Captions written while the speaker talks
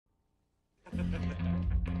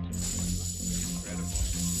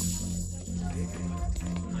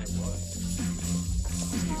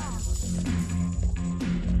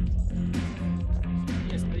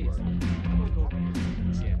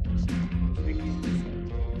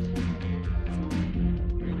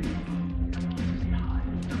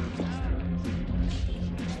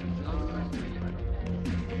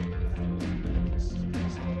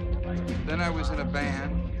was in a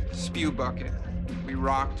band, Spew Bucket. We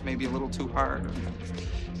rocked maybe a little too hard.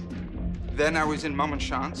 Then I was in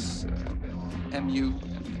Mummenschanz, MU,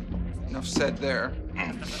 enough said there.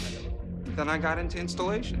 Then I got into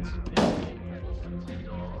installations.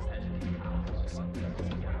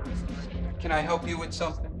 Can I help you with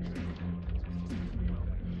something?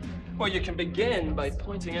 Well, you can begin by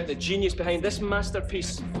pointing out the genius behind this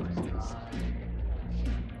masterpiece.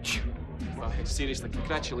 Well, seriously,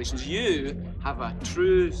 congratulations. You have a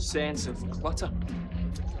true sense of clutter.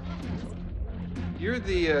 You're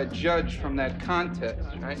the judge from that contest,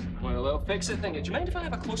 right? Well, it'll fix it thing. Do you mind if I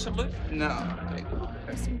have a closer look? No.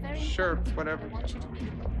 Sure, whatever.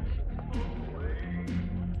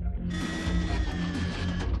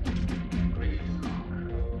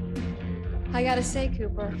 I gotta say,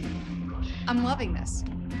 Cooper, I'm loving this.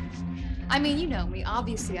 I mean, you know me.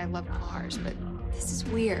 Obviously, I love cars, but this is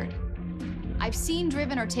weird. I've seen,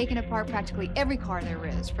 driven, or taken apart practically every car there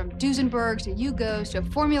is, from Duesenbergs to Yugos to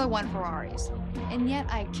Formula One Ferraris. And yet,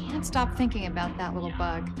 I can't stop thinking about that little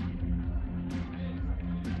bug.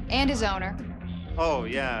 And his owner. Oh,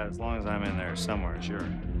 yeah, as long as I'm in there somewhere, sure.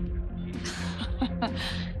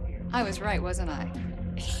 I was right, wasn't I?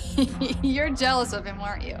 You're jealous of him,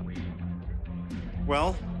 aren't you?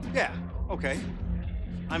 Well, yeah, okay.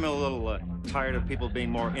 I'm a little tired of people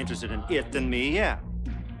being more interested in it than me, yeah.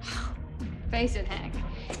 Face it, Hank.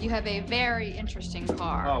 You have a very interesting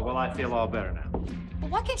car. Oh, well, I feel all better now.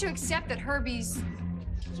 Well, why can't you accept that Herbie's,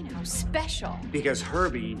 you know, special? Because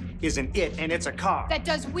Herbie is an it, and it's a car. That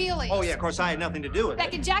does wheelies. Oh, yeah, of course, I had nothing to do with it.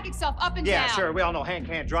 That can jack itself up and down. Yeah, sure, we all know Hank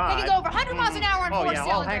can't drive. He can go over 100 miles an hour on 4 yeah,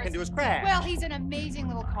 cylinders. all Hank can do is crash. Well, he's an amazing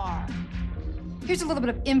little car. Here's a little bit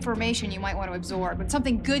of information you might want to absorb. When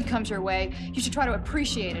something good comes your way, you should try to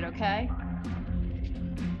appreciate it, okay?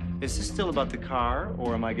 Is this still about the car,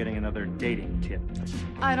 or am I getting another dating tip?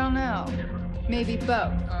 I don't know. Maybe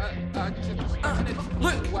both.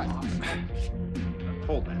 Look! What?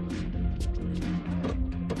 Hold that.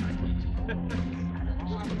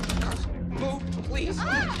 Move, please.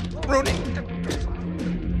 Ah! Rudy.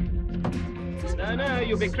 No,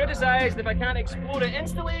 you'll be criticized if I can't explore it.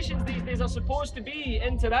 Installations these days are supposed to be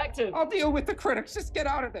interactive. I'll deal with the critics. Just get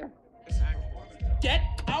out of there. Get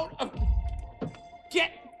out of...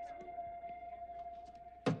 Get...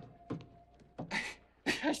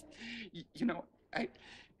 You know,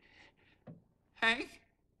 Hank?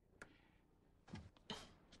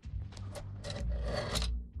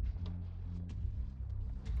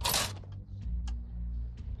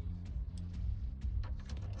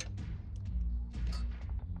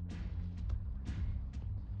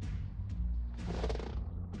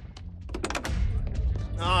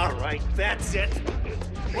 All right, that's it.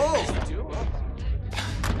 Whoa!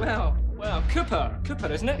 Well,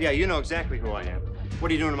 Cooper, isn't it? Yeah, you know exactly who I am. What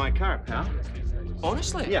are you doing to my car, pal?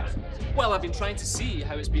 Honestly? Yeah. Well, I've been trying to see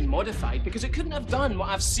how it's been modified because it couldn't have done what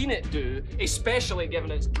I've seen it do, especially given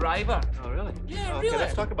its driver. Oh, really? Yeah, okay, really.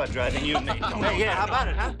 let's talk about driving you and me. Hey, yeah, how about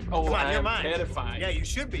it, huh? Oh, come on, you're I'm mine. terrified. Yeah, you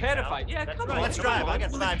should be, Terrified. pal. Yeah, That's come right. on. Let's come drive. on. I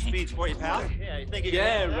got 5 speeds for you, pal. Yeah, you think you can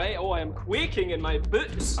Yeah, handle that? right. Oh, I'm quaking in my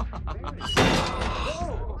boots.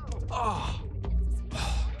 Oh.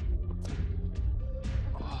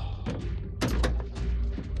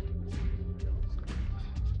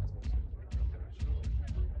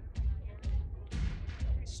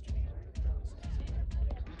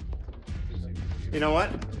 You know what?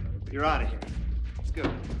 You're out of here. Let's go.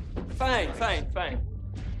 Fine.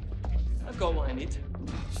 I've got what I need.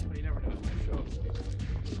 You never know my show.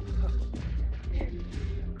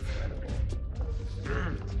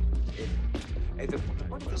 Hey, the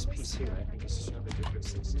point of this piece here, I think, is to show the difference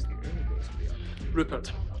since the early days of the art.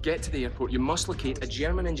 Rupert, get to the airport. You must locate a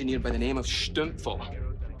German engineer by the name of Stumpfel.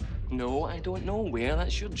 No, I don't know where.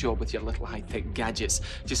 That's your job with your little high-tech gadgets.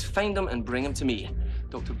 Just find him and bring him to me.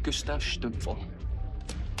 Dr. Gustav Stumpfel.